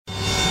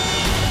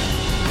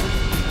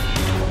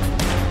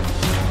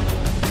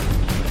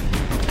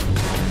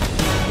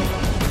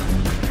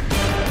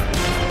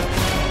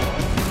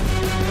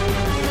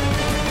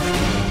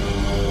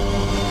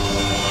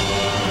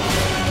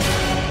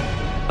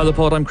Hello,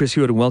 Pod. I'm Chris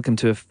Hewitt, and welcome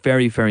to a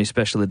very, very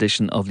special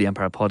edition of the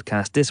Empire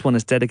Podcast. This one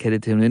is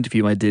dedicated to an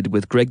interview I did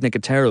with Greg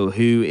Nicotero,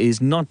 who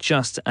is not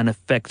just an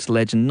effects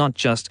legend, not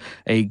just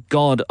a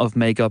god of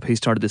makeup. He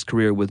started his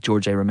career with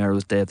George A.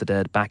 Romero's Day of the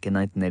Dead back in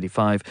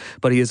 1985,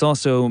 but he has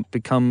also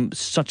become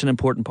such an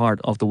important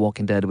part of The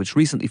Walking Dead, which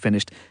recently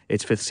finished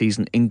its 5th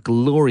season in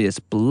glorious,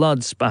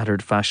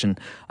 blood-spattered fashion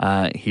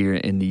here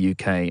in the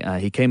UK.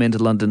 He came into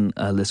London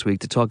this week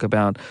to talk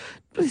about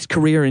his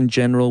career in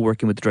general,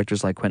 working with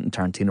directors like Quentin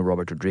Tarantino,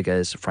 Robert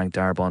Rodriguez, Frank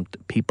Darabont,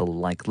 people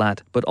like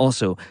that, but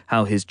also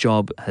how his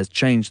job has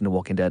changed in The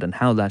Walking Dead and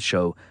how that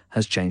show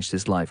has changed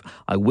his life.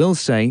 I will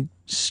say,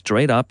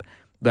 straight up,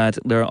 that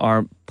there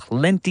are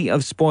plenty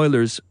of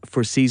spoilers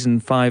for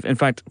season 5. In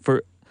fact,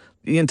 for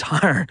the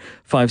entire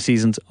 5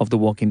 seasons of The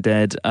Walking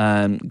Dead.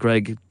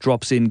 Greg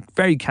drops in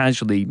very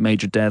casually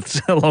major deaths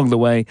along the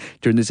way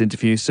during this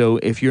interview. So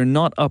if you're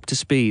not up to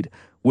speed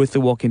with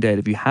The Walking Dead,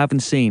 if you haven't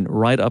seen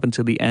right up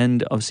until the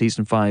end of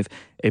season 5,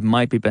 it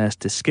might be best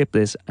to skip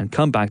this and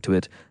come back to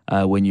it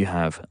when you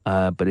have.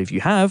 But if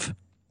you have,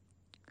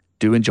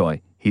 do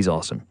enjoy. He's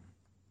awesome.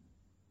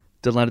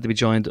 Delighted to be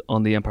joined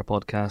on the Empire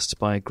Podcast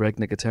by Greg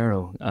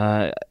Nicotero.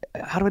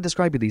 How do I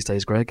describe you these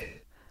days,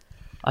 Greg?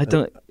 I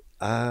don't...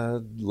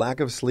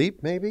 lack of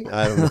sleep, maybe?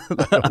 I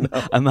don't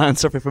know. A man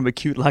suffering from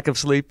acute lack of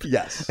sleep.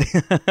 Yes.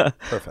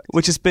 Perfect.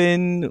 Which has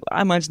been,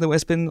 I imagine,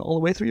 it's been all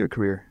the way through your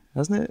career,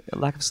 hasn't it? A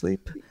lack of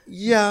sleep?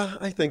 Yeah,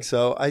 I think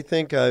so. I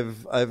think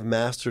I've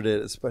mastered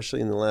it, especially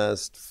in the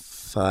last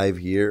 5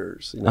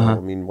 years. You know, I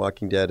mean,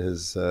 Walking Dead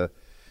has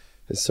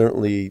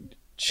certainly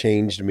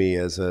changed me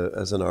as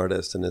an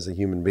artist and as a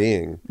human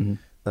being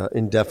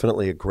in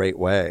definitely a great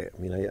way.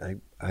 I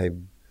mean, I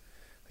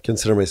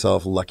consider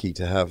myself lucky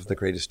to have the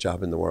greatest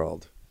job in the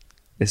world.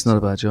 It's not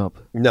a bad job.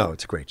 No,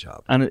 it's a great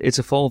job. And it's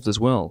evolved as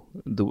well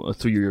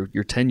through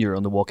your tenure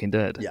on The Walking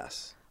Dead.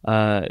 Yes.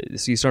 So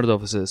you started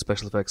off as a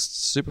special effects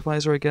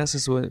supervisor, I guess,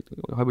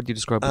 how would you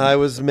describe it? I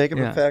was makeup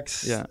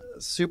effects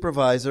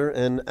supervisor,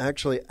 and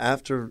actually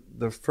after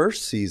the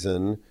first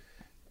season,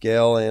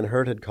 Gail Ann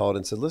Hurd had called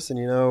and said, listen,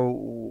 you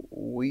know,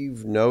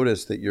 we've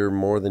noticed that you're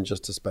more than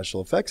just a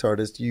special effects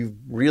artist. You've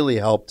really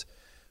helped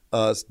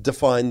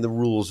define the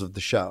rules of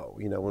the show.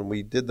 You know, when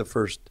we did the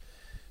first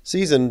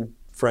season,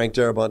 Frank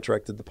Darabont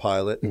directed the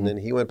pilot, and then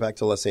he went back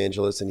to Los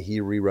Angeles and he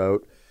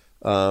rewrote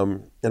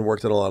and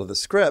worked on a lot of the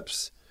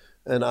scripts.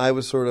 And I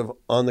was sort of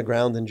on the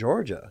ground in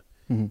Georgia.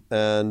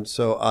 And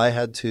so I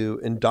had to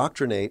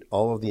indoctrinate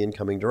all of the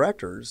incoming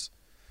directors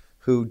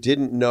who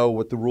didn't know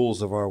what the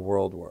rules of our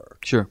world were.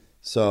 Sure.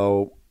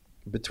 So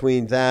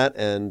between that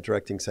and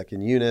directing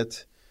second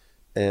unit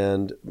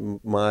and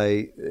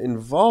my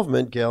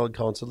involvement, Gail had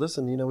called and said,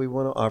 listen, you know, we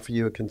want to offer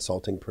you a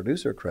consulting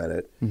producer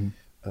credit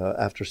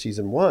after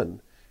season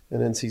 1.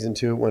 And then season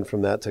 2 went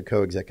from that to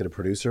co-executive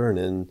producer and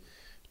then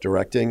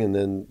directing. And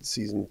then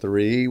season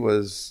 3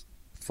 was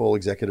full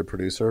executive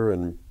producer.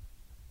 And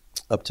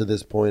up to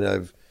this point,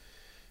 I've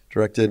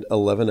directed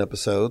 11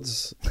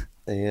 episodes.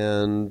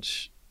 And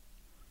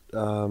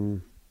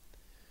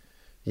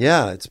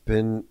yeah, it's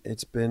been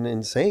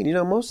insane. You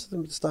know, most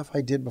of the stuff I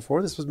did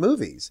before this was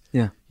movies.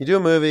 Yeah. You do a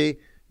movie,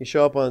 you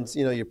show up on,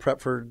 you know, you prep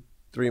for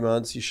 3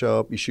 months, you show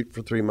up, you shoot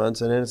for 3 months,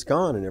 and then it's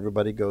gone, and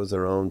everybody goes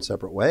their own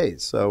separate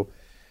ways. So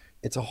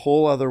it's a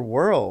whole other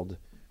world,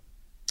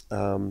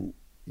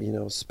 you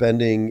know,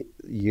 spending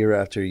year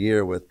after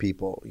year with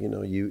people. You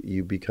know,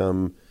 you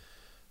become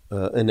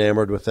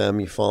enamored with them,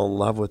 you fall in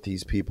love with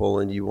these people,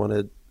 and you want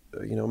to,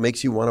 you know,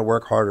 makes you want to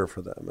work harder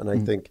for them. And I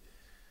think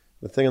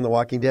the thing on The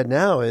Walking Dead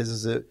now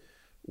is that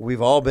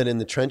we've all been in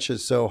the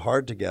trenches so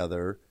hard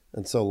together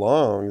and so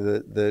long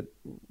that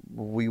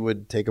we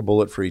would take a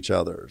bullet for each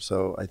other.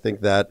 So I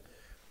think that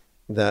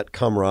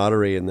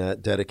camaraderie and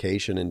that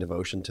dedication and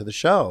devotion to the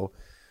show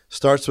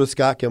starts with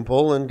Scott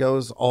Gimple and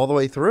goes all the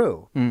way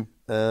through.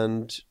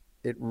 And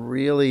it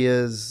really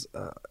is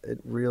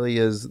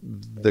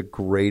the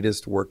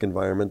greatest work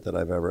environment that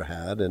I've ever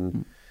had.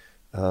 And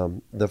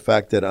the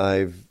fact that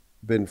I've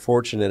been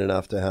fortunate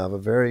enough to have a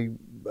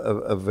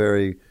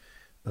very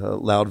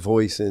loud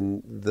voice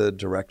in the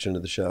direction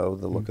of the show,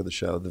 the look of the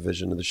show, the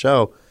vision of the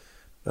show,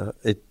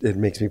 it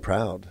makes me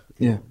proud.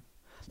 Yeah.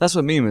 That's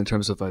what I mean in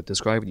terms of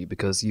describing you,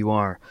 because you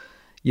are,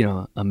 you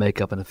know, a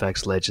makeup and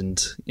effects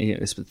legend. You know,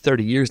 it's been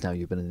 30 years now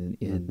you've been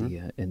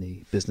in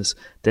the business.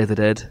 Day of the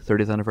Dead,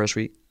 30th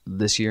anniversary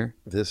this year.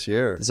 This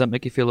year. Does that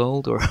make you feel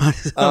old? Or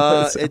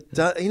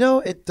you know,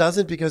 it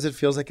doesn't, because it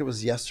feels like it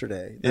was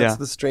yesterday. That's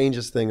the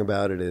strangest thing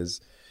about it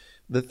is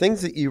the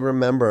things that you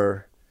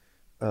remember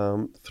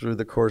through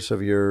the course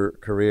of your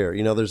career.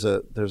 You know, there's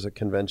a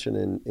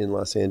convention in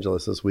Los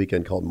Angeles this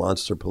weekend called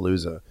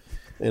Monsterpalooza,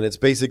 and it's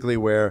basically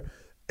where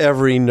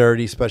every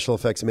nerdy special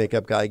effects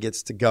makeup guy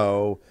gets to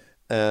go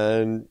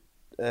and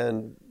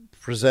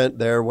present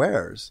their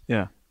wares.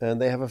 Yeah,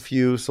 and they have a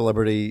few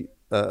celebrity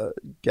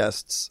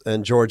guests,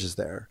 and George is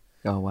there.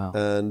 Oh wow!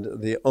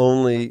 And the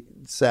only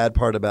sad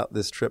part about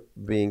this trip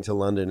being to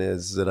London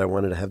is that I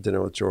wanted to have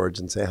dinner with George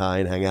and say hi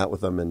and hang out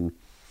with him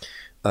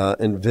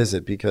and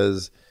visit,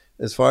 because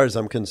as far as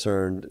I'm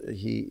concerned,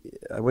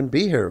 I wouldn't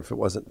be here if it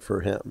wasn't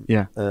for him.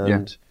 Yeah.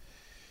 And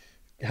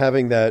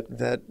having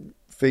that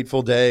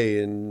fateful day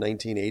in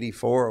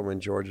 1984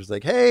 when George was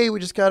like, "Hey, we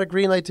just got a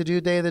green light to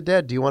do Day of the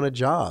Dead. Do you want a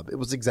job?" It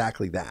was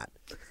exactly that.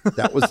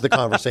 That was the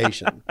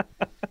conversation.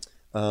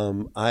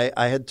 I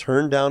had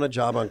turned down a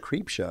job on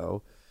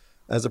Creepshow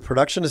as a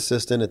production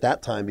assistant at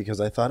that time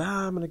because I thought,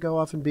 I'm going to go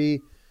off and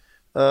be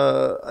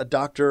a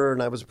doctor,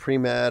 and I was a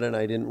pre-med, and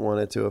I didn't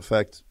want it to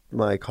affect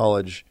my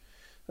college.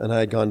 And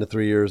I had gone to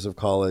 3 years of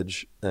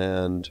college,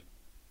 and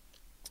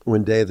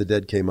when Day of the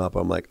Dead came up,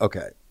 I'm like,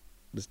 okay,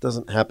 this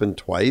doesn't happen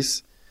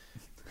twice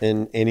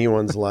in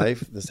anyone's life.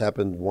 This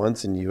happened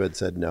once, and you had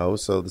said no.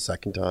 So the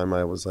second time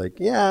I was like,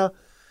 yeah,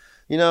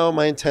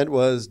 my intent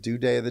was do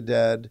Day of the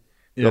Dead,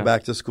 go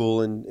back to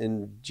school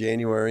in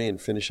January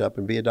and finish up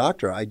and be a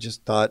doctor. I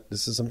just thought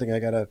this is something I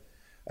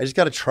just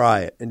got to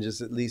try it and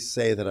just at least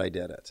say that I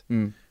did it.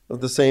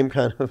 The same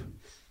kind of,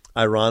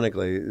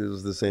 ironically, it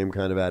was the same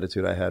kind of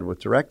attitude I had with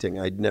directing.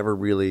 I'd never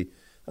really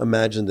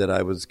imagined that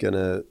I was going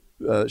to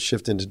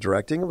shift into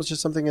directing. It was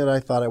just something that I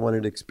thought I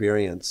wanted to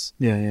experience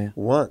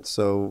once.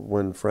 So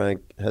when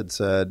Frank had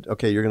said,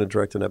 okay, you're going to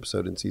direct an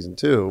episode in season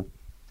 2,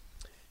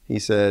 he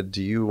said,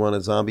 do you want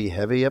a zombie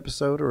heavy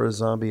episode or a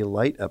zombie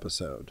light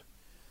episode?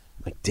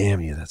 I'm like, damn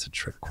you, that's a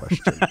trick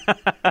question.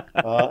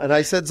 And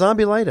I said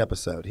zombie light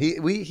episode. He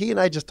and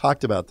I just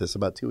talked about this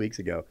about 2 weeks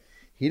ago.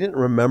 He didn't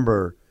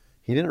remember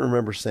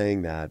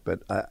saying that,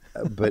 but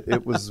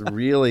it was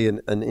really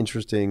an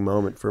interesting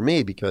moment for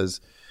me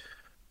because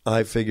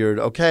I figured,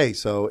 okay,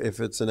 so if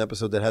it's an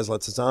episode that has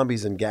lots of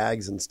zombies and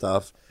gags and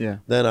stuff,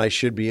 then I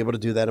should be able to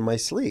do that in my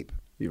sleep.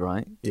 You're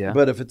right. Yeah.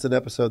 But if it's an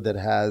episode that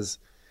has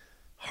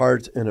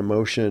heart and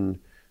emotion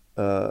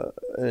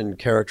and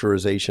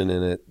characterization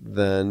in it,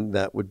 then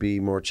that would be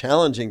more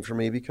challenging for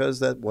me because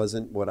that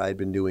wasn't what I'd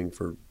been doing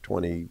for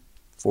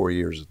 24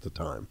 years at the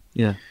time.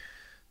 Yeah.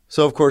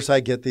 So, of course, I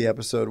get the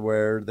episode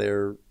where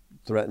they're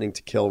threatening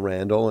to kill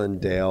Randall and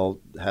Dale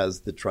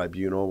has the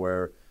tribunal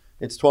where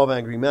it's 12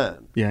 angry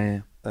men. Yeah.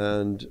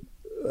 And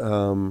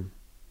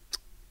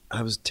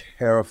I was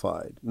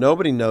terrified.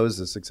 Nobody knows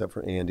this except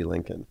for Andy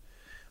Lincoln.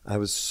 I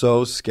was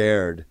so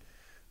scared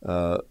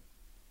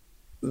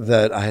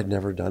that I had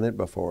never done it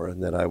before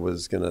and that I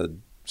was going to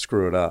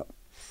screw it up.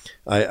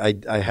 I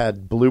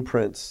had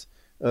blueprints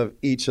of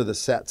each of the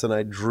sets and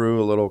I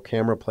drew little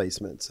camera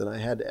placements and I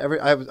had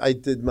I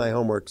did my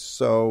homework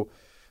so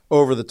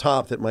over the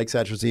top that Mike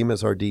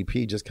Satrazimas, our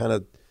DP, just kind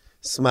of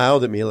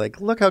smiled at me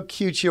like, look how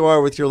cute you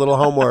are with your little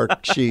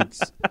homework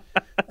sheets.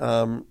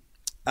 But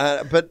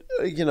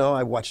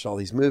I watched all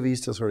these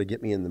movies to sort of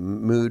get me in the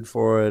mood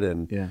for it.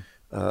 And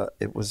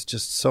it was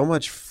just so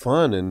much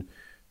fun.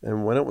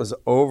 And when it was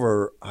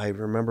over, I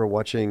remember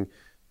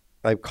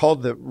I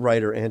called the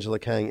writer, Angela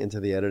Kang, into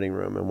the editing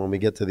room. And when we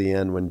get to the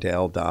end, when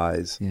Dale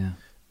dies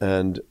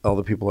and all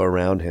the people are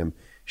around him,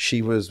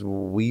 she was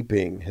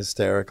weeping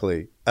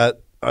hysterically.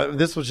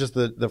 This was just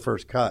the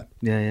first cut.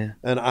 Yeah.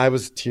 And I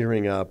was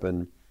tearing up.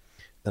 And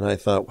I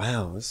thought,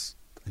 wow,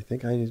 I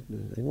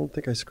don't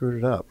think I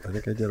screwed it up. I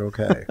think I did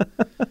okay.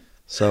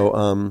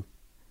 So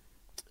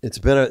it's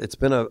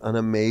been an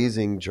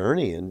amazing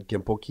journey, and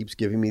Gimple keeps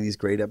giving me these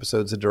great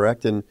episodes to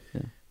direct, and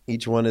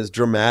each one is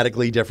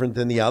dramatically different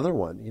than the other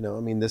one.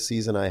 This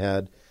season I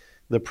had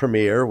the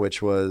premiere,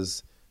 which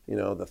was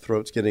the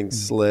throats getting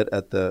slit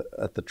at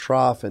the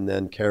trough, and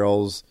then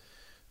Carol's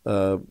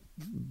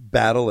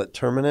battle at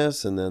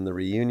Terminus, and then the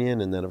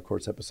reunion, and then of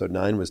course episode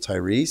 9 was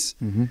Tyrese.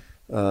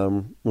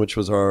 Which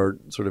was our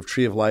sort of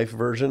Tree of Life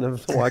version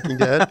of The Walking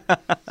Dead.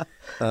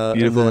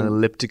 Beautiful and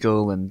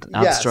elliptical and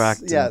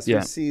abstract. Yes.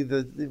 We see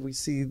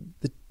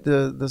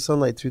the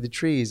sunlight through the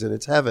trees and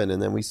it's heaven,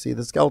 and then we see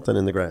the skeleton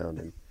in the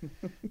ground.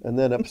 And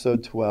then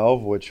episode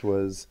 12, which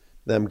was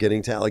them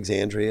getting to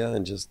Alexandria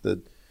and just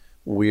the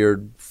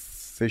weird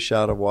fish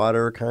out of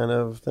water kind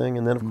of thing.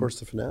 And then of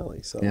course the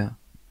finale. So yeah,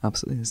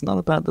 absolutely. It's not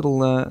a bad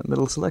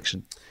little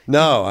selection.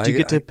 No. Do you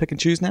get to pick and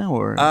choose now,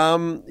 or?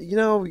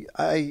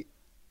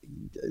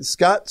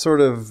 Scott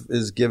sort of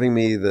is giving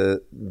me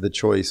the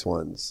choice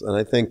ones. And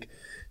I think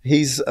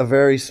he's a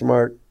very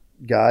smart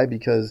guy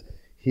because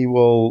he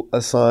will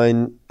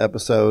assign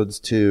episodes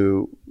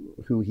to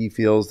who he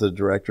feels the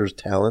director's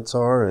talents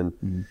are.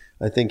 And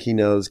I think he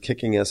knows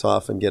kicking us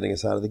off and getting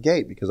us out of the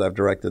gate because I've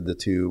directed the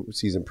 2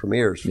 season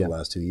premieres for the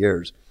last 2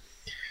 years.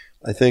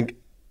 I think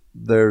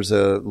there's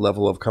a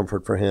level of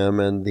comfort for him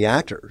and the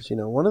actors.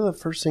 One of the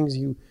first things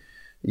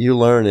you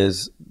learn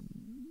is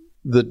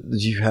there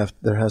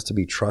has to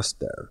be trust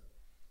there.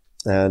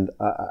 And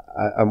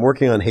I'm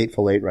working on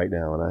Hateful Eight right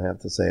now, and I have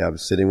to say I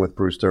was sitting with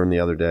Bruce Dern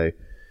the other day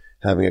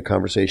having a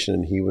conversation,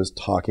 and he was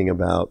talking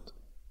about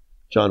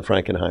John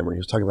Frankenheimer. He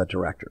was talking about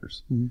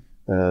directors.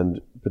 And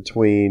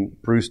between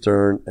Bruce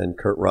Dern and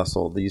Kurt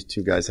Russell, these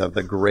 2 guys have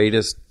the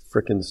greatest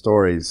frickin'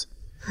 stories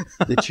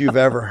that you've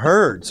ever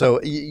heard.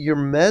 So you're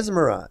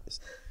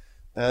mesmerized.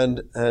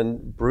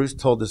 And Bruce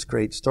told this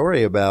great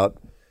story about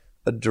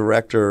a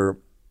director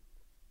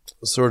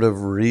sort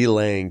of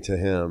relaying to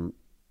him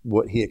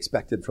what he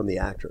expected from the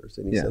actors.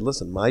 And he said,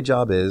 listen, my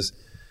job is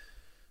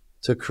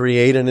to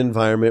create an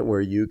environment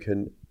where you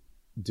can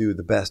do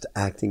the best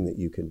acting that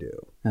you can do.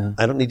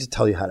 I don't need to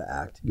tell you how to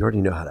act. You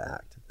already know how to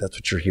act. That's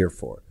what you're here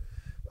for.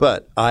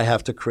 But I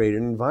have to create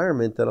an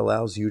environment that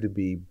allows you to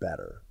be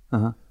better.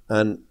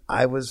 And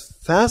I was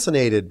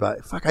fascinated by,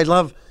 I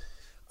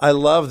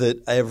love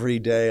that every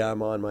day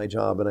I'm on my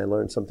job and I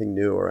learn something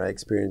new or I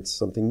experience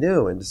something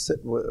new. And to sit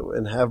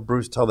and have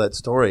Bruce tell that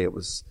story, it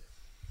was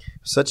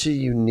such a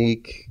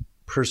unique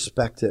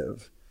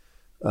perspective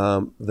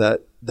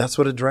that's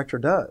what a director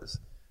does.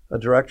 A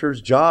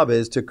director's job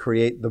is to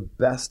create the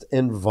best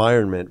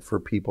environment for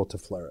people to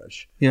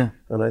flourish. Yeah.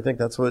 And I think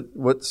that's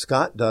what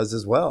Scott does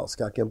as well.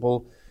 Scott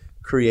Gimple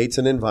creates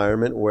an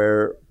environment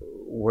where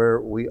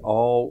we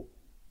all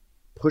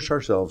push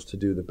ourselves to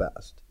do the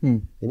best.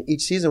 And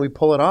each season we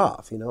pull it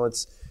off.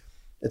 It's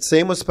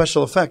same with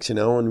special effects,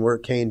 when we're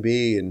at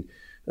K&B and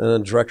a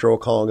director will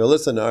call and go,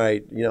 listen, all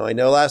right, I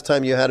know last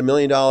time you had $1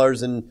 million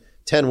in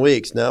 10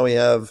 weeks. Now we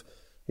have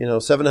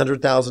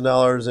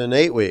 $700,000 in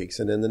 8 weeks.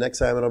 And then the next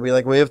time it'll be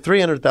like, we have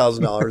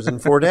 $300,000 in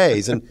 4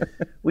 days. And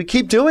we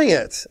keep doing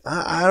it.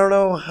 I don't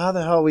know how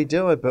the hell we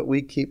do it, but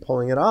we keep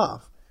pulling it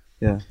off.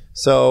 Yeah.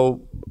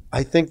 So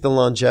I think the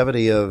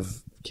longevity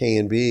of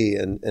K&B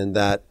and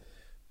that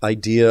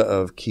idea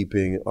of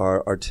keeping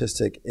our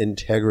artistic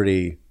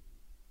integrity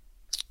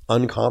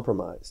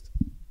uncompromised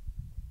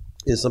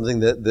is something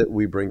that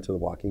we bring to The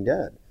Walking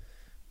Dead.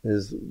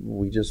 Is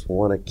we just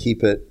want to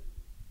keep it.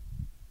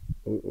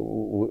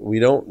 We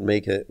don't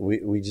make it.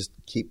 We just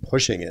keep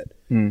pushing it,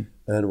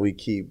 and we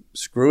keep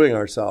screwing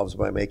ourselves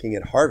by making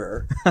it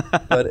harder.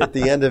 But at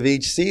the end of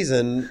each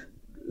season,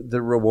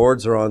 the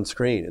rewards are on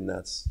screen, and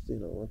that's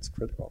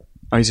critical.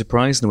 Are you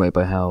surprised in a way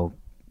by how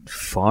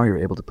far you're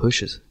able to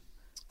push it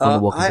on The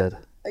Walking Dead?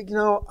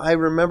 I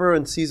remember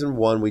in season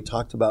 1 we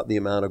talked about the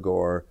amount of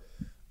gore,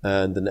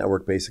 and the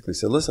network basically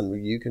said,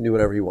 "Listen, you can do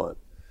whatever you want.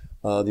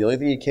 The only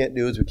thing you can't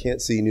do is we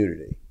can't see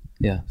nudity."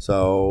 Yeah.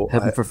 So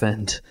heaven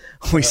forfend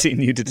we see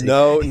nudity.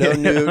 No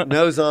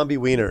zombie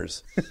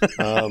wieners.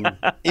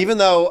 Even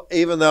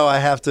though I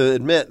have to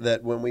admit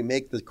that when we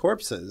make the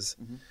corpses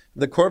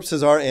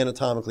are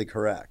anatomically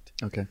correct.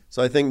 Okay.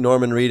 So I think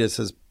Norman Reedus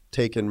has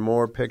taken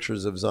more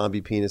pictures of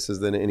zombie penises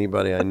than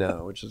anybody I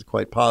know, which is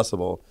quite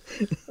possible.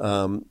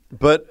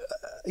 But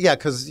yeah,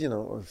 because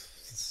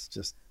it's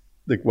just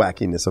the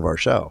wackiness of our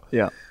show.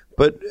 Yeah.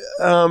 But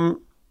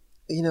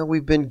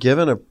we've been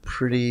given a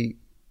pretty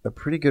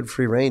good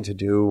free rein to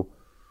do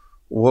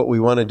what we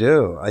want to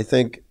do. I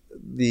think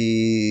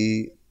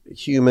the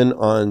human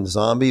on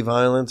zombie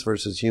violence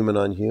versus human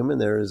on human,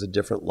 there is a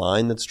different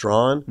line that's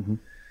drawn.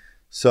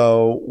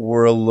 So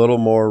we're a little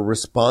more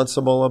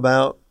responsible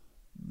about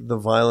the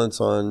violence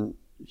on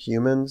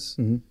humans.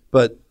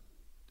 But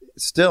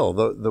still,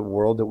 the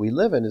world that we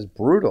live in is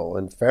brutal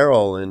and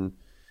feral, and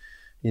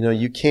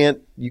you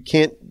can't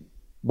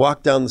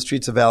walk down the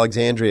streets of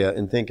Alexandria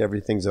and think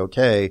everything's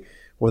okay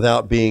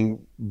without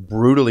being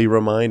brutally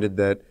reminded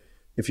that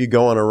if you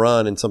go on a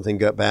run and something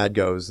bad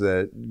goes,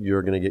 that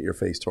you're going to get your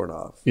face torn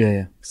off.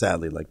 Yeah.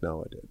 Sadly, like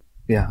Noah did.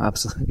 Yeah,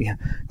 absolutely. Yeah,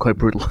 quite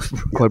brutal,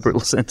 quite brutal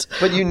sense.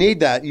 But you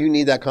need that. You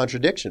need that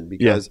contradiction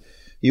because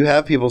you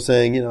have people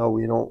saying,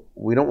 we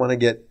don't want to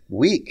get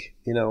weak.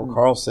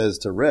 Carl says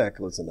to Rick,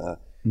 "Listen,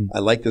 I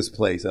like this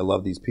place. I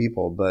love these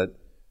people, but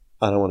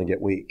I don't want to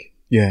get weak."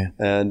 Yeah,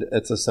 and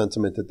it's a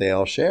sentiment that they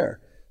all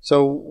share.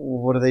 So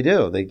what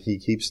do? He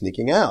keeps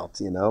sneaking out,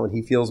 and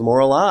he feels more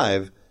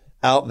alive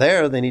out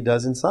there than he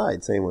does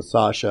inside. Same with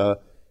Sasha.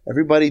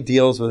 Everybody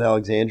deals with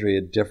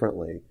Alexandria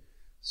differently.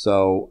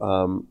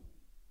 So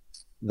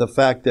the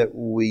fact that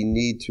we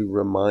need to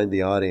remind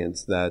the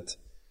audience that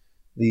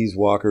these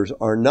walkers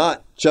are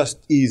not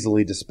just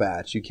easily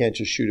dispatched. You can't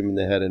just shoot them in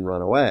the head and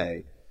run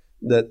away.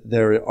 That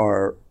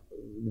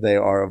they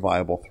are a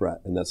viable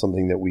threat, and that's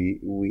something that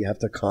we have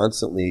to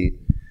constantly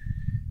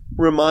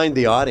remind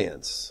the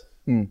audience.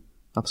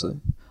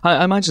 Absolutely.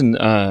 I imagine,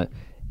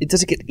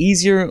 does it get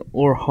easier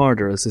or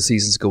harder as the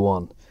seasons go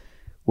on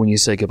when you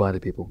say goodbye to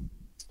people?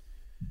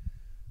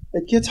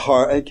 It gets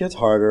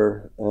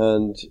harder,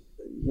 and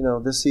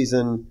this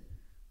season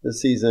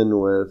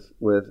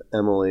with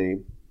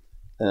Emily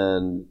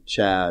and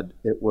Chad,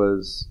 it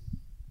was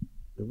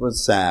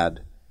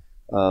sad.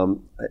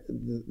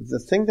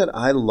 The thing that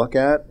I look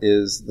at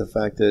is the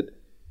fact that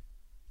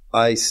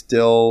I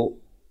still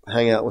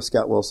hang out with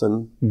Scott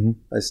Wilson.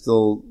 I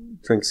still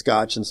drink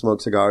scotch and smoke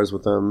cigars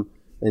with him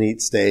and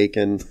eat steak.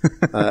 And,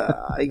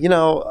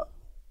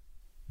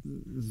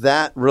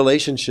 that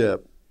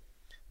relationship,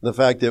 the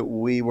fact that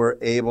we were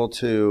able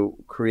to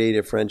create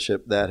a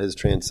friendship that has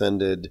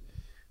transcended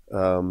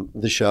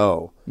the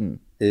show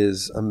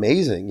is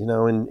amazing.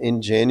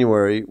 In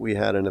January, we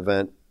had an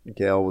event.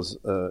 Gail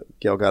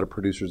got a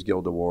Producers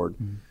Guild Award,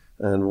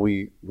 and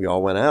we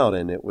all went out,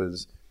 and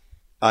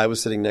I was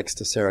sitting next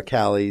to Sarah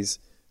Callies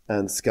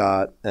and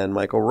Scott and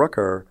Michael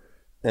Rooker,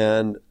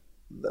 and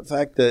the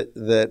fact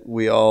that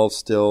we all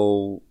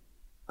still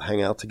hang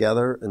out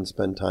together and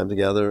spend time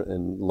together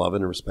and love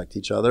and respect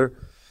each other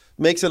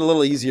makes it a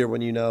little easier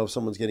when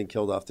someone's getting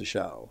killed off the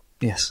show.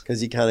 Yes.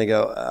 Because you kind of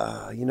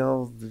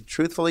go,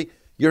 truthfully,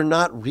 you're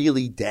not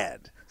really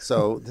dead.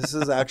 So this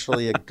is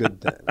actually a good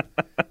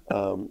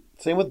thing.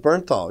 Same with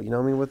Bernthal,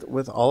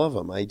 with all of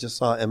them. I just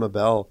saw Emma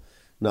Bell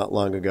not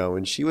long ago,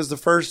 and she was the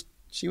first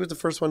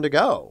one to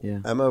go.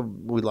 Yeah. Emma,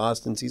 we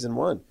lost in season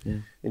 1. Yeah.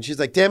 And she's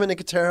like, damn it,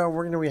 Nicotero,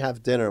 we're going to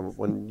have dinner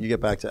when you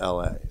get back to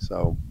LA.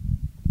 So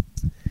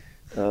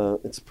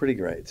it's pretty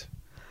great.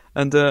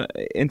 And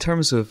in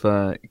terms of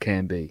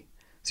K&B,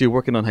 so you're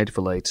working on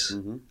Hateful Eight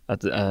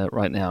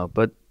right now,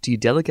 but do you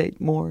delegate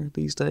more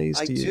these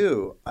days? I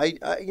do.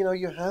 I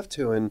you have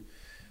to. And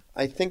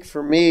I think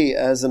for me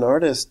as an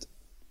artist,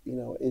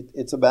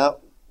 it's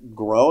about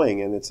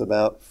growing, and it's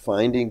about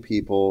finding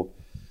people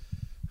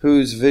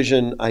whose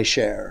vision I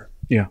share.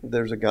 Yeah.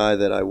 There's a guy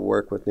that I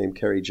work with named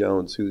Kerry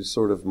Jones, who's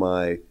sort of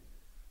my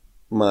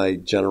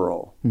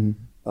general.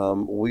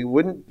 Mm-hmm. We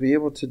wouldn't be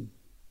able to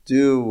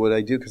do what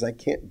I do because I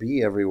can't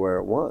be everywhere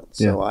at once.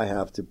 Yeah. So I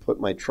have to put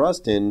my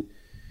trust in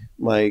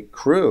my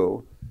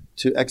crew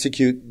to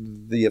execute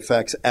the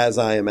effects as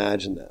I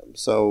imagine them.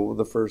 So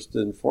the first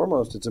and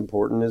foremost, it's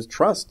important is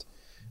trust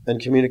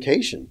and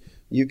communication.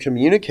 You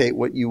communicate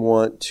what you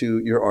want to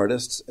your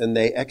artists, and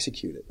they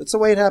execute it. That's the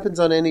way it happens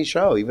on any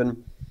show,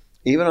 even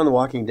on The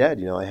Walking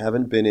Dead. I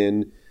haven't been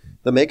in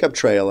the makeup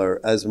trailer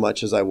as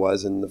much as I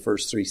was in the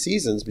first 3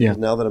 seasons because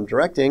now that I'm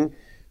directing,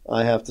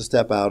 I have to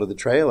step out of the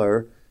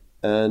trailer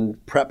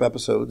and prep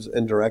episodes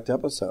and direct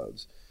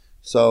episodes.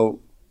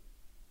 So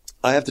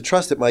I have to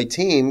trust that my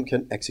team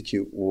can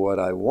execute what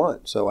I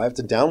want. So I have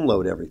to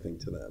download everything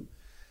to them.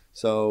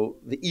 So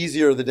the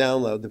easier the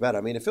download, the better.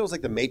 I mean, it feels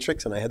like the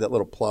Matrix and I had that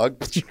little plug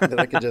that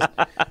I could just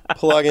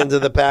plug into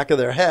the back of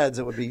their heads.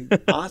 It would be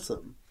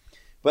awesome.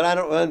 But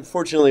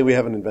unfortunately, we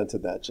haven't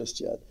invented that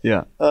just yet.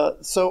 Yeah.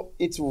 So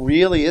it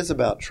really is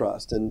about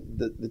trust. And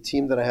the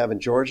team that I have in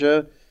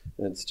Georgia,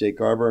 and it's Jake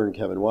Garber and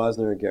Kevin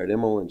Wasner and Garrett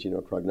Immel and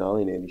Gino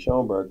Crognoli and Andy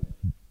Schoenberg,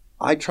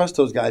 I trust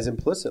those guys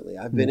implicitly.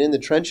 I've been in the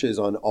trenches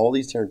on all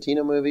these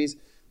Tarantino movies,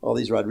 all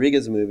these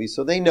Rodriguez movies,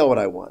 so they know what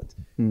I want.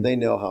 They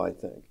know how I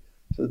think.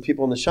 So the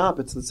people in the shop,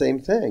 it's the same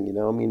thing.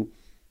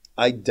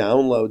 I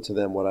download to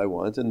them what I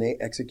want, and they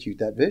execute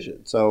that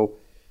vision. So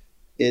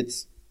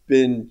it's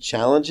been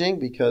challenging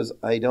because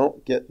I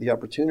don't get the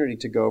opportunity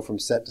to go from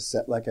set to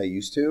set like I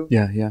used to.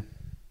 Yeah.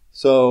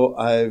 So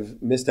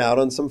I've missed out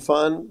on some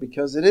fun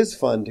because it is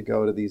fun to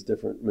go to these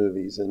different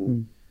movies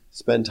and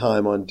spend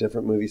time on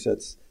different movie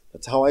sets.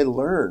 That's how I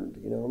learned.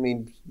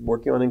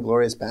 Working on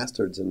Inglourious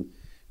Bastards and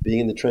being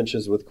in the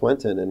trenches with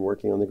Quentin and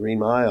working on The Green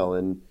Mile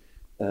and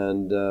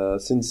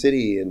Sin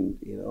City and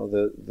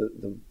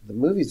the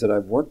movies that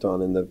I've worked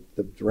on and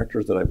the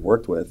directors that I've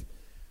worked with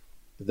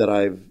that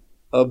I've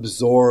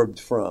absorbed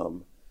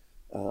from.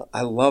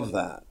 I love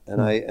that,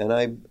 and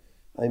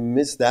I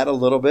miss that a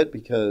little bit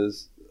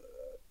because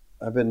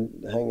I've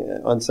been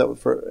hanging on set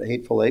for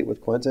Hateful Eight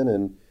with Quentin,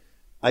 and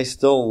I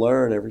still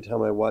learn every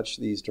time I watch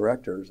these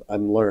directors.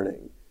 I'm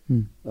learning,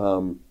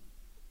 and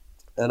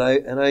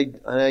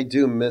I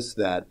do miss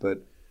that, but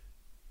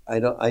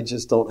I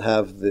just don't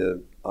have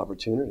the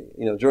opportunity.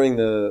 During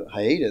the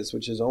hiatus,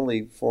 which is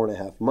only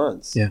 4.5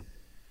 months. Yeah.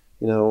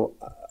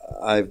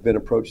 I've been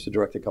approached to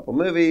direct a couple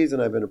movies,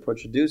 and I've been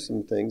approached to do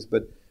some things.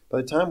 But by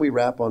the time we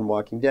wrap on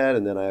Walking Dead,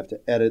 and then I have to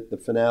edit the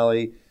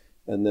finale,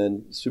 and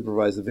then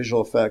supervise the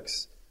visual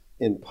effects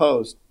in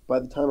post, by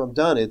the time I'm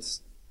done,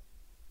 it's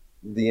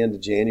the end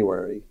of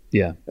January.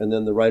 Yeah. And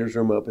then the writer's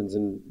room opens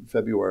in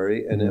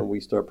February, and then we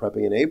start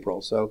prepping in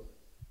April. So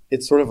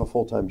it's sort of a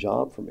full-time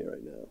job for me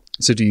right now.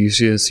 So do you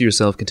see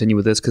yourself continue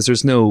with this? Because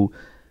there's no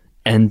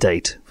end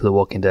date for The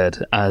Walking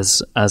Dead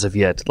as of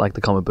yet, like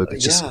the comic book.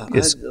 It's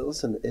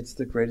listen, it's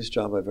the greatest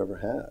job I've ever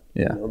had.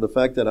 Yeah. The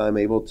fact that I'm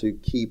able to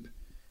keep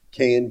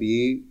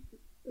K&B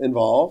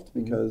involved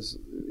because,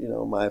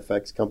 my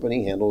effects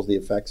company handles the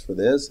effects for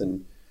this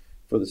and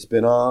for the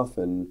spin-off.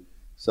 And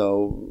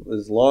so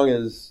as long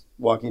as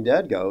Walking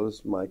Dead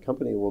goes, my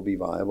company will be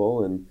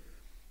viable. And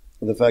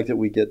the fact that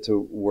we get to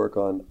work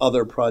on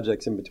other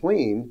projects in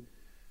between,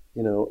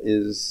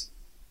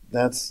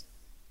 that's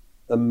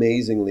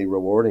amazingly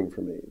rewarding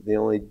for me. The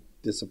only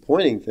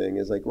disappointing thing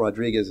is like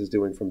Rodriguez is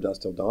doing From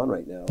Dusk Till Dawn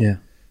right now,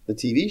 the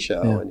TV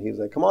show, and he was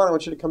like, "Come on, I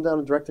want you to come down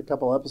and direct a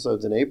couple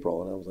episodes in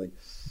April." And I was like,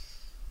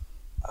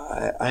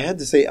 I had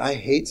to say I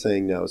hate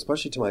saying no,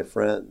 especially to my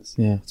friends.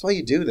 Yeah. That's why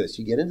you do this.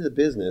 You get into the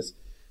business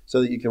so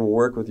that you can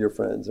work with your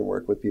friends and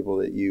work with people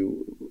that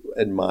you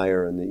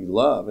admire and that you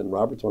love. And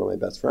Robert's one of my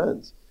best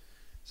friends.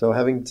 So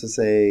having to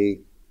say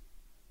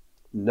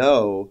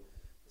no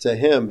to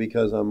him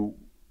because I'm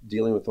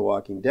dealing with The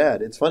Walking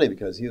Dead, it's funny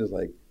because he was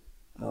like,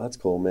 "Oh, that's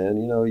cool,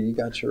 man. You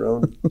got your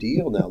own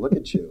deal now. Look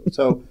at you."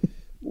 So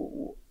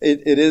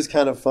it is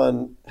kind of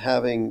fun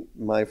having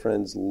my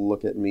friends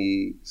look at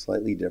me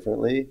slightly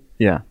differently.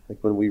 Yeah. Like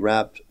when we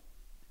wrapped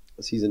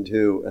season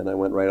 2 and I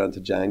went right on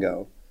to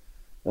Django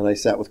and I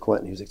sat with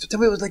Quentin. He was like, "So tell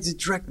me what it was like to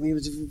direct me.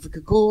 Was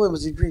it cool? And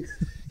was it great?"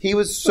 He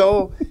was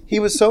so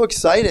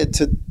excited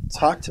to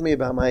talk to me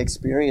about my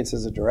experience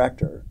as a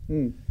director.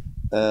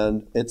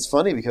 And it's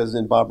funny because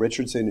then Bob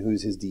Richardson,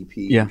 who's his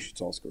DP, who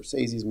shoots all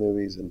Scorsese's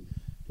movies, and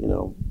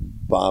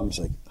Bob's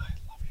like, "I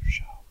love your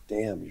show.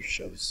 damn, your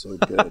show's so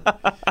good.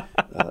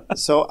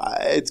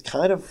 It's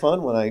kind of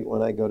fun when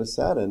I go to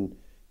set and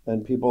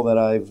people that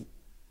I've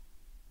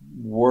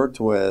worked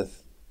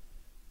with,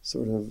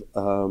 sort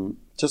of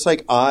just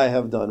like I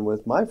have done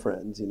with my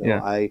friends.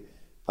 I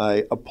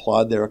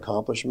applaud their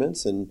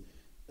accomplishments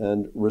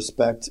and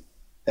respect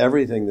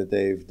everything that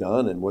they've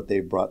done and what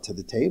they've brought to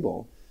the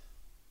table.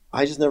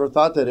 I just never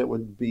thought that it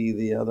would be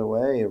the other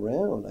way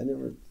around.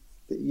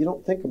 You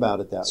don't think about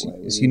it that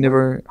way. So you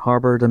never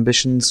harbored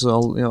ambitions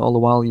all the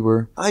while you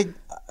were? I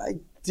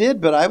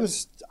did, but I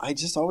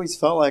just always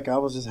felt like I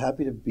was just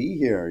happy to be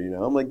here.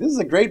 I'm like, this is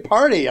a great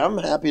party. I'm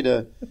happy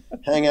to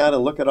hang out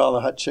and look at all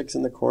the hot chicks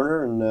in the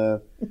corner.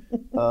 And,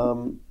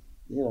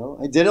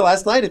 I did it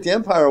last night at the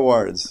Empire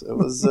Awards. It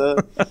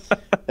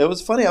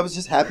was funny. I was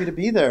just happy to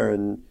be there.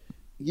 And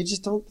you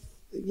just don't,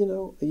 I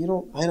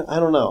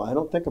don't know. I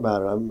don't think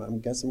about it. I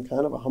guess I'm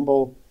kind of a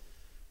humble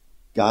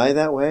guy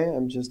that way.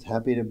 I'm just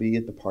happy to be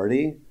at the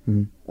party.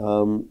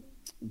 Mm-hmm.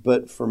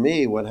 But for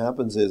me, what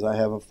happens is I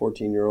have a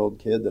 14-year-old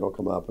kid that'll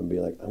come up and be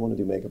like, I want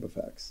to do makeup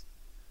effects.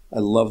 I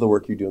love the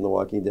work you do in The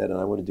Walking Dead, and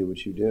I want to do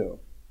what you do.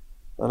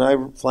 And I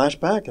flash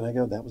back and I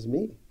go, that was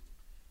me.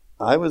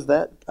 I was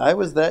that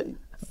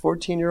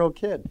 14-year-old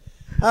kid.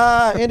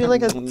 Andy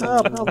Lincoln,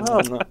 help.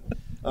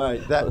 All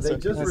right, they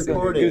just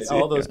recorded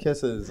all those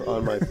kisses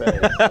on my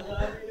face.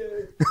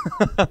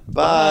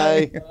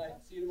 Bye.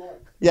 See you tomorrow.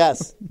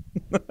 Yes.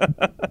 All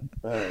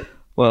right.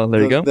 Well,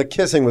 there you go. The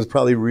kissing was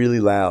probably really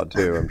loud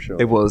too, I'm sure.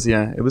 It was,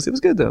 yeah. It was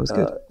good though. It was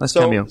good. Nice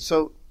cameo.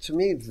 So to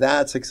me,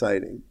 that's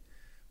exciting.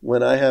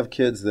 When I have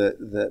kids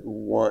that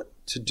want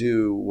to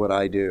do what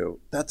I do,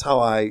 that's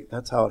how it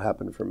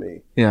happened for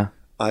me. Yeah.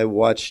 I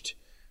watched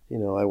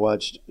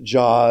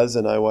Jaws,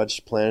 and I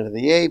watched Planet of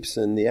the Apes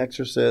and The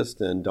Exorcist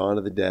and Dawn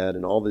of the Dead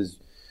and all these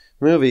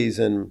movies,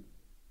 and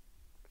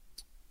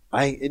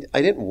I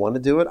didn't want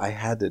to do it. I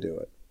had to do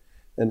it.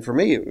 And for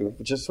me,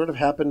 it just sort of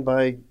happened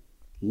by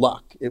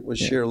luck. It was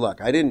sheer luck.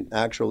 I didn't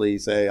actually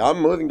say,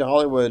 I'm moving to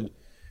Hollywood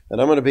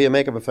and I'm going to be a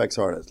makeup effects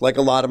artist, like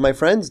a lot of my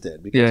friends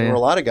did, because there were a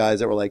lot of guys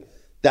that were like,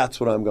 that's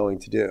what I'm going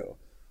to do.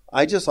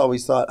 I just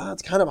always thought,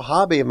 it's kind of a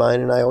hobby of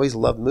mine, and I always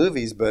loved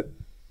movies, but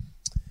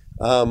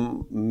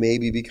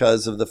maybe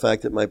because of the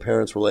fact that my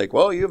parents were like,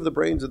 well, you have the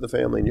brains of the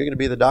family and you're going to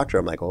be the doctor.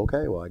 I'm like,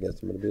 okay, well, I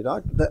guess I'm going to be a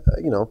doctor. That,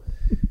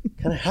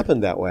 kind of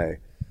happened that way.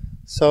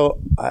 So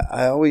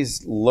I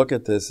always look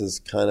at this as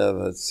kind of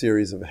a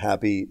series of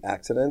happy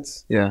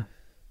accidents. Yeah.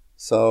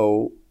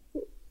 So,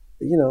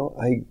 I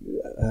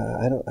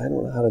don't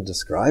know how to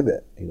describe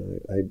it.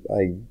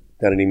 I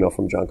got an email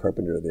from John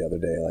Carpenter the other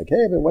day, like,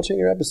 hey, I've been watching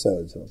your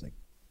episodes. And I was like,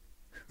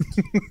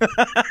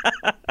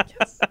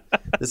 yes.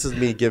 This is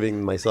me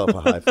giving myself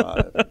a high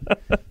five.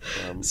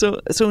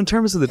 So in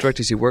terms of the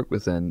directors you work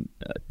with, then,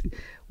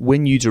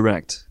 when you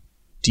direct,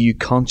 do you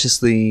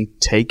consciously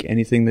take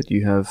anything that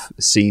you have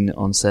seen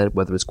on set,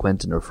 whether it's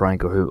Quentin or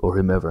Frank or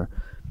whomever,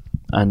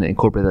 and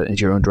incorporate that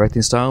into your own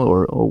directing style,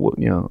 or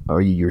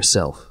are you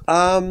yourself?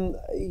 I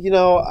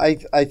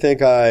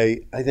think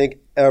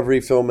every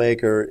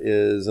filmmaker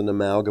is an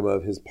amalgam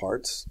of his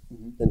parts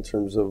in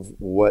terms of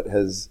what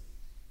has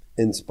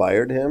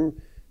inspired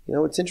him.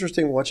 It's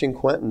interesting watching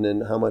Quentin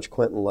and how much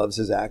Quentin loves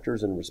his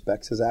actors and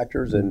respects his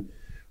actors and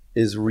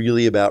is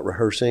really about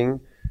rehearsing.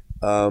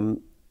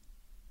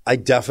 I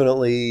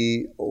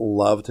definitely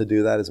love to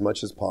do that as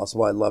much as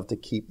possible. I love to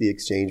keep the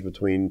exchange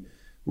between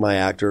my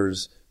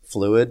actors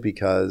fluid,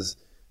 because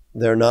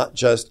they're not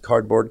just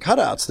cardboard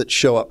cutouts that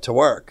show up to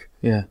work.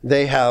 Yeah.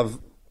 They have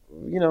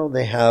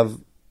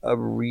a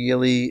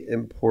really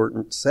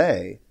important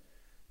say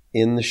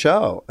in the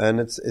show. And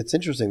it's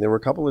interesting. There were a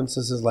couple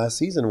instances last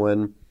season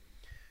when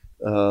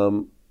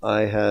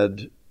I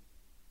had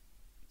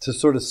to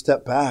sort of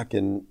step back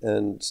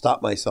and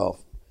stop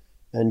myself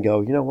and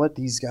go, you know what,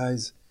 these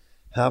guys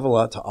have a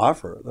lot to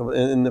offer.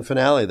 In the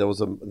finale, there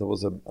was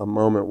a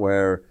moment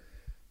where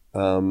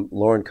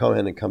Lauren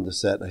Cohan had come to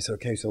set, and I said,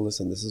 okay, so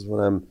listen, this is what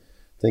I'm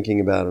thinking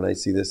about, and I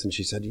see this, and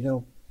she said,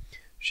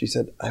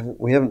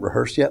 we haven't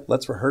rehearsed yet.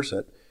 Let's rehearse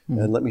it,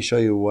 and let me show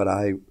you what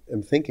I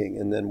am thinking,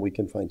 and then we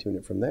can fine tune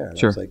it from there. And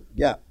I was like,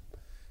 yeah,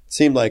 it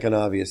seemed like an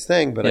obvious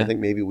thing, but I think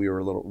maybe we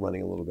were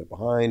running a little bit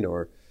behind,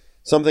 or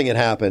something had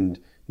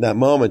happened that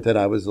moment that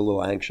I was a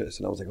little anxious,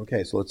 and I was like,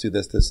 okay, so let's do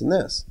this, this, and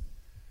this.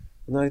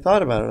 And then I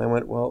thought about it, and I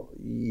went, well,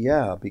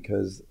 yeah,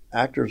 because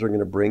actors are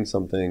going to bring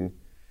something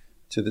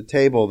to the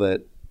table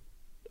that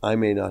I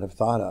may not have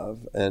thought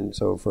of, and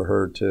so for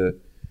her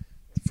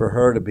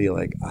to be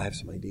like, I have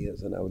some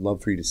ideas, and I would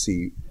love for you to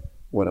see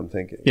what I'm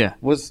thinking. Yeah,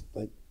 was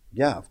like,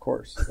 yeah, of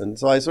course. And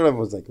so I sort of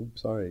was like,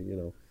 oops, sorry,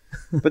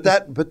 but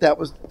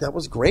that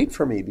was great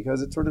for me,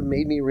 because it sort of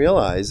made me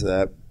realize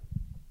that,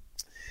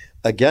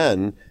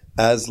 again,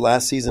 as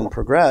last season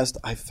progressed,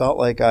 I felt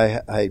like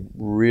I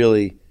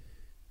really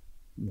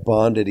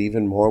bonded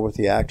even more with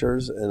the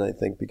actors, and I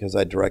think because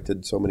I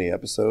directed so many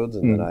episodes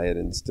and that I had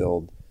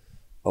instilled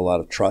a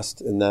lot of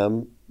trust in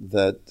them,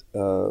 that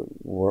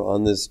we're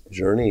on this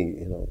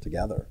journey,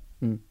 together.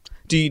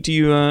 Do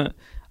you?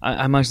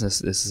 I imagine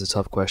this is a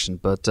tough question,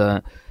 but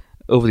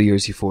over the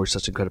years, you forged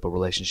such incredible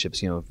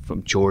relationships.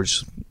 From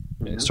George,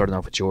 starting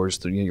off with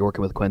George, you're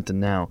working with Quentin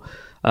now.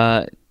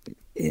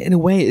 In a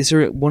way, is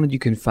there one that you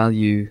can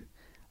value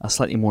as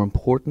slightly more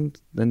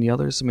important than the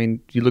others? I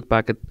mean, you look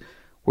back at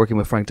working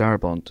with Frank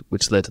Darabont,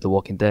 which led to The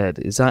Walking Dead.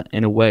 Is that,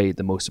 in a way,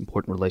 the most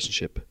important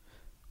relationship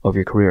of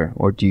your career,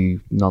 or do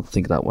you not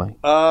think that way?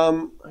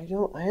 I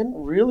hadn't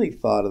really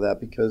thought of that,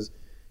 because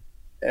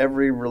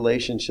every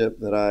relationship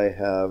that I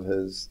have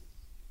has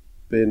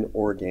been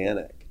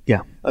organic.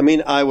 Yeah. I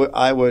mean,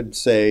 I would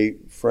say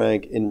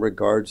Frank, in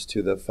regards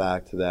to the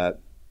fact that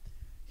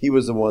he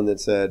was the one that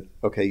said,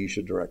 okay, you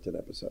should direct an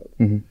episode.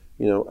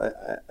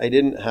 I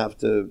didn't have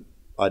to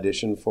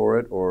audition for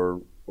it,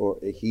 or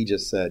he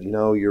just said,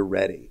 you're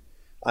ready.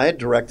 I had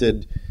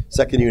directed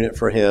second unit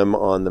for him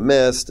on The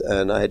Mist,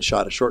 and I had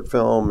shot a short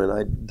film, and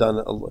I'd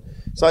done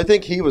so I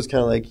think he was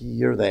kind of like,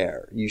 you're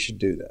there, you should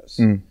do this.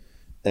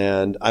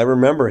 And I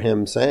remember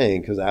him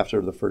saying, because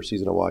after the first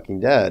season of Walking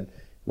Dead,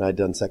 and I'd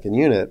done second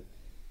unit,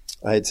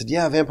 I had said,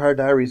 yeah, Vampire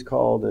Diaries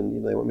called,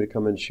 and they want me to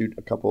come and shoot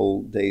a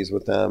couple days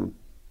with them.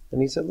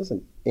 And he said,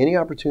 listen, any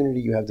opportunity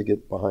you have to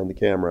get behind the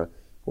camera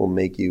will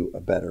make you a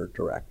better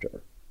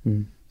director.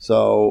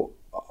 So,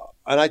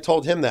 and I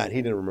told him that.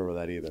 He didn't remember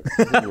that either.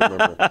 He didn't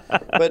remember.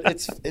 But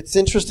it's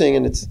interesting,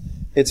 and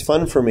it's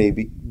fun for me.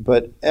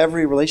 But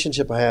every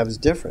relationship I have is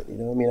different.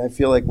 I mean, I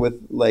feel like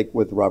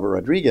with Robert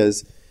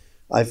Rodriguez,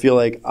 I feel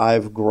like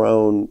I've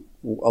grown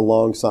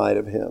alongside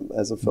of him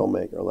as a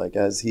filmmaker. Like,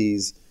 as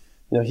he's,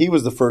 he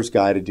was the first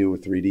guy to do a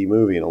 3D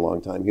movie in a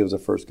long time. He was the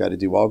first guy to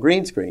do all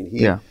green screen.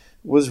 He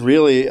was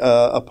really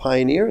a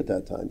pioneer at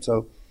that time.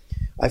 So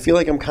I feel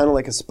like I'm kind of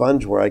like a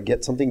sponge, where I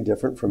get something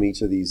different from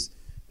each of these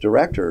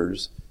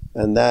directors,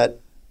 and that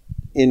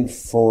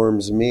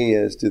informs me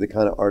as to the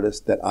kind of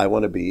artist that I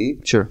want to be.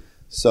 Sure.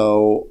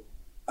 So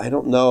I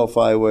don't know if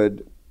I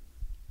would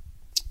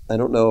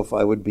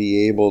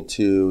be able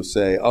to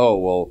say, oh,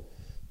 well,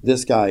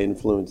 this guy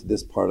influenced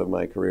this part of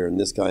my career, and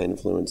this guy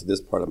influenced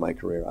this part of my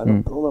career. I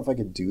don't know if I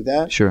could do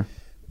that. Sure.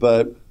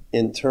 But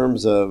in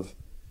terms of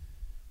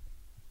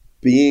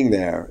being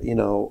there,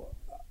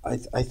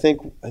 I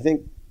think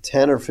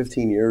 10 or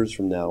 15 years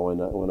from now,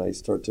 when I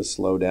start to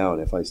slow down,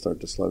 if I start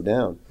to slow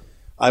down,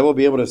 I will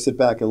be able to sit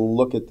back and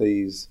look at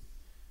these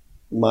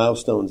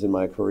milestones in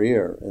my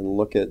career, and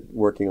look at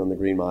working on The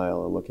Green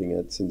Mile, and looking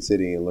at Sin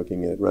City, and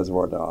looking at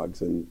Reservoir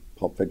Dogs and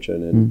Pulp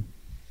Fiction, and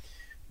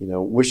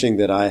wishing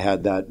that I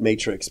had that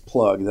Matrix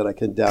plug that I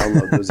could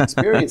download those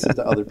experiences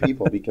to other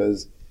people,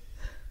 because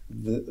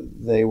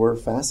they were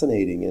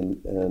fascinating,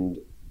 and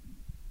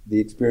the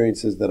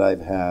experiences that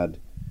I've had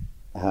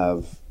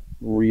have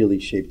really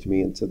shaped me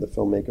into the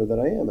filmmaker that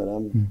I am, and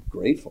I'm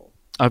grateful.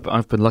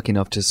 I've been lucky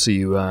enough to see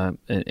you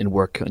in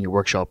work on your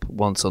workshop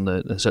once on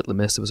the set of The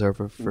Mist. I was there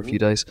for a few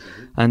days,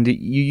 and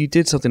you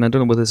did something. I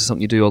don't know whether this is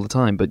something you do all the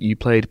time, but you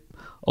played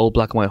old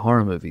black and white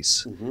horror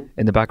movies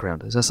in the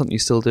background. Is that something you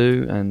still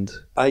do? And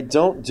I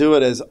don't do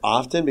it as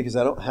often, because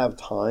I don't have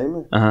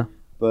time.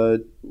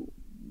 But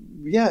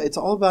yeah, it's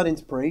all about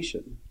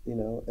inspiration,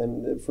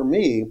 And for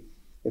me,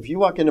 if you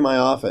walk into my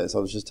office, I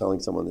was just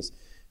telling someone this.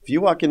 If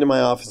you walk into my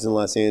office in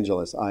Los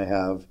Angeles, I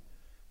have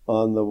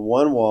on the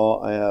one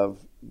wall, I have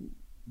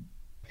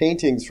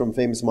paintings from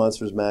Famous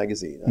Monsters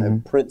magazine. I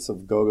have prints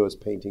of Gogo's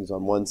paintings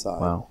on one side.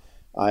 Wow.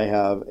 I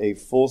have a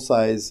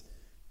full-size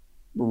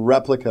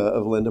replica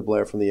of Linda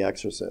Blair from The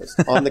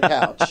Exorcist on the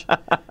couch.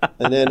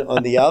 And then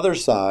on the other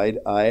side,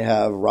 I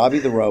have Robbie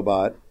the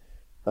Robot.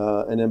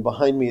 And then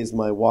behind me is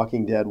my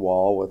Walking Dead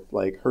wall with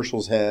like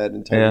Herschel's head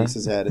and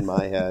Tyrese's head and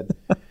my head.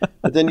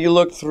 But then you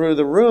look through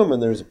the room,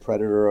 and there's a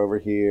Predator over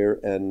here,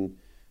 and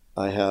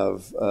I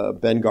have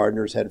Ben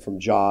Gardner's head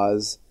from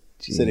Jaws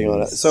sitting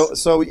on it.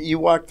 So you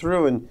walk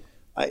through, and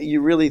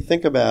you really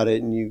think about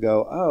it, and you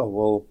go, oh,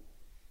 well,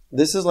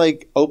 this is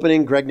like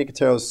opening Greg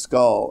Nicotero's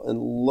skull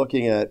and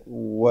looking at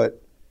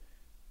what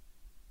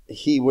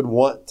he would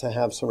want to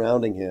have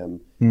surrounding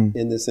him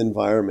in this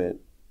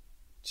environment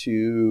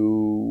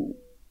to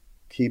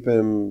keep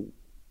him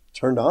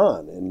turned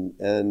on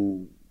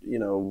and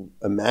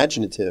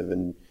imaginative,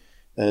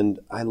 and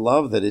I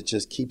love that it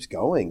just keeps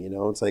going.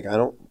 It's like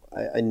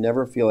I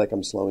never feel like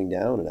I'm slowing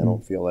down, and I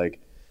don't feel like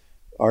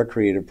our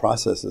creative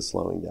process is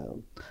slowing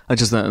down. And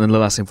then the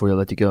last thing before you, I'll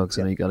let you go, because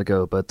I know you got to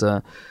go, but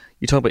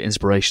you talk about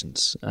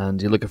inspirations,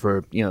 and you're looking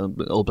for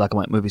old black and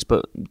white movies,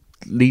 but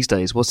these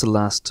days, what's the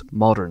last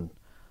modern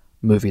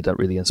movie that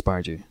really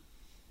inspired you?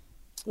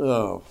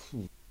 Oh,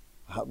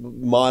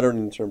 modern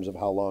in terms of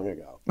how long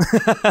ago?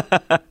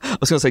 I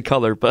was going to say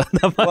color, but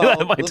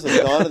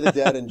listen, Dawn of the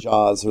Dead and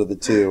Jaws are the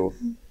two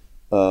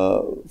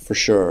for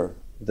sure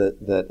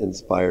that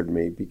inspired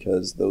me,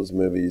 because those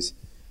movies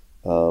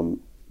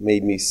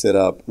made me sit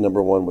up,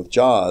 number one, with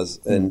Jaws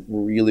and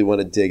really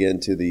want to dig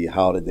into the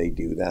how did they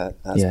do that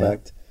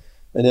aspect.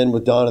 And then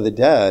with Dawn of the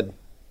Dead,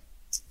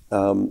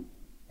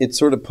 it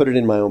sort of put it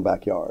in my own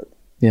backyard.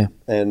 Yeah.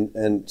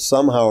 And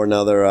somehow or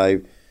another,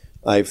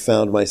 I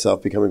found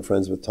myself becoming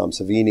friends with Tom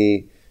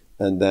Savini,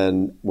 and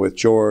then with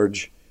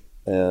George,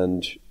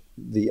 and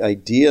the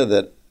idea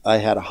that I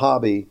had a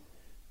hobby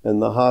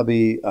And the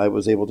hobby, I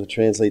was able to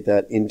translate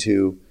that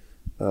into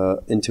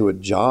a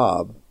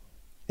job.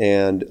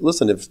 And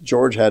listen, if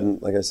George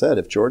hadn't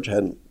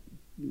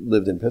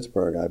lived in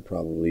Pittsburgh, I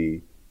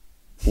probably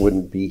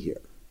wouldn't be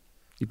here.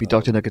 You'd be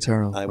Dr.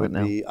 Nicotero now.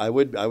 I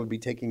would be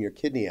taking your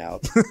kidney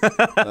out,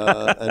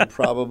 and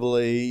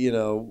probably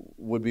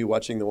would be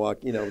watching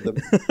watching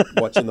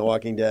The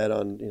Walking Dead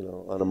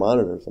on a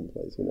monitor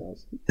someplace. Who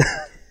knows?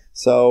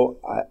 So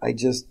I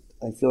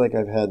feel like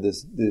I've had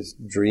this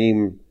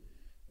dream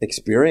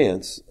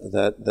experience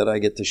that I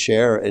get to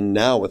share, and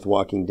now with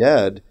Walking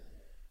Dead,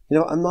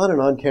 I'm not an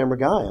on-camera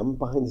guy. I'm a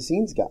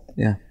behind-the-scenes guy.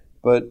 Yeah.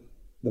 But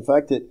the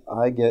fact that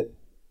I get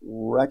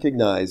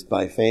recognized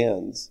by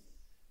fans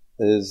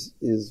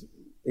is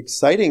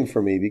exciting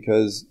for me,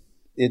 because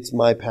it's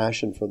my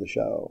passion for the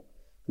show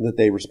that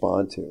they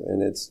respond to,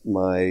 and it's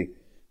the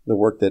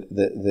work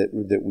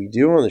that we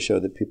do on the show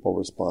that people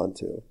respond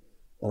to,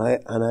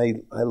 and I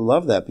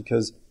love that,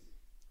 because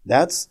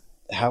that's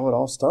how it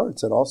all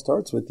starts. It all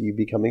starts with you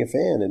becoming a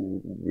fan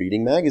and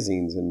reading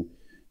magazines and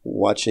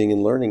watching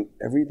and learning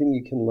everything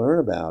you can learn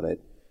about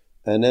it,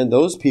 and then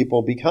those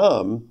people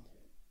become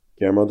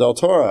Guillermo del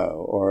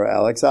Toro or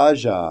Alex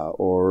Aja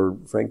or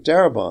Frank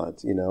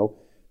Darabont.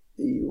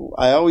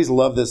 I always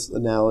love this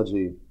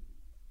analogy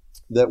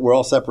that we're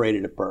all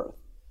separated at birth.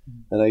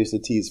 And I used to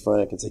tease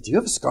Frank and say, do you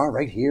have a scar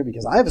right here?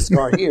 Because I have a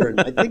scar here.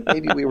 And I think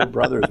maybe we were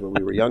brothers when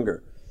we were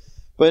younger.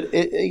 But,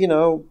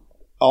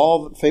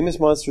 all Famous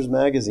Monsters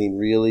magazine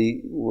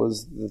really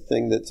was the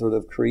thing that sort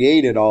of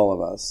created all of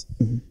us.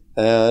 Mm-hmm.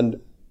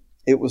 And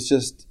it was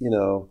just,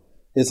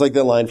 it's like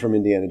the line from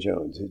Indiana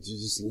Jones. It's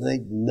just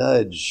like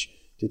nudge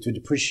to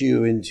push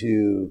you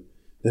into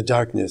the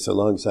darkness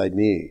alongside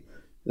me,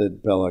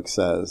 that Belloc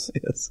says.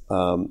 Yes.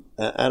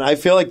 And I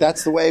feel like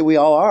that's the way we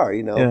all are,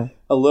 Yeah.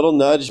 A little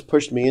nudge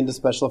pushed me into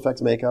special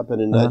effects makeup,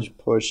 and a nudge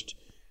pushed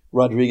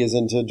Rodriguez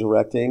into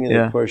directing, and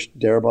it pushed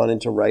Darabont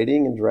into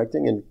writing and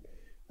directing,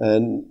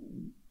 and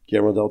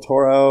Guillermo del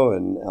Toro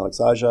and Alex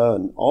Aja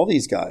and all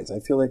these guys. I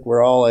feel like we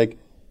were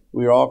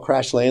all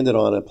crash landed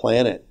on a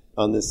planet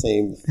from the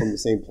same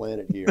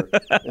planet here,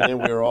 and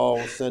then we were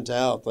all sent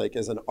out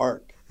as an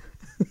arc.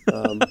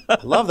 I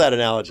love that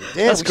analogy.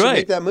 Damn, that's great. Should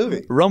make that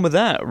movie. Run with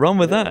that.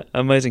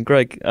 Amazing,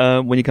 Greg.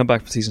 When you come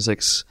back for season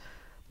 6,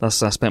 I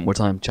spent more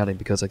time chatting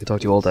because I could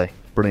talk to you all day.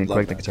 Brilliant,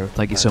 Greg Nicotero.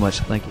 Thank you so much.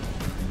 Thank you.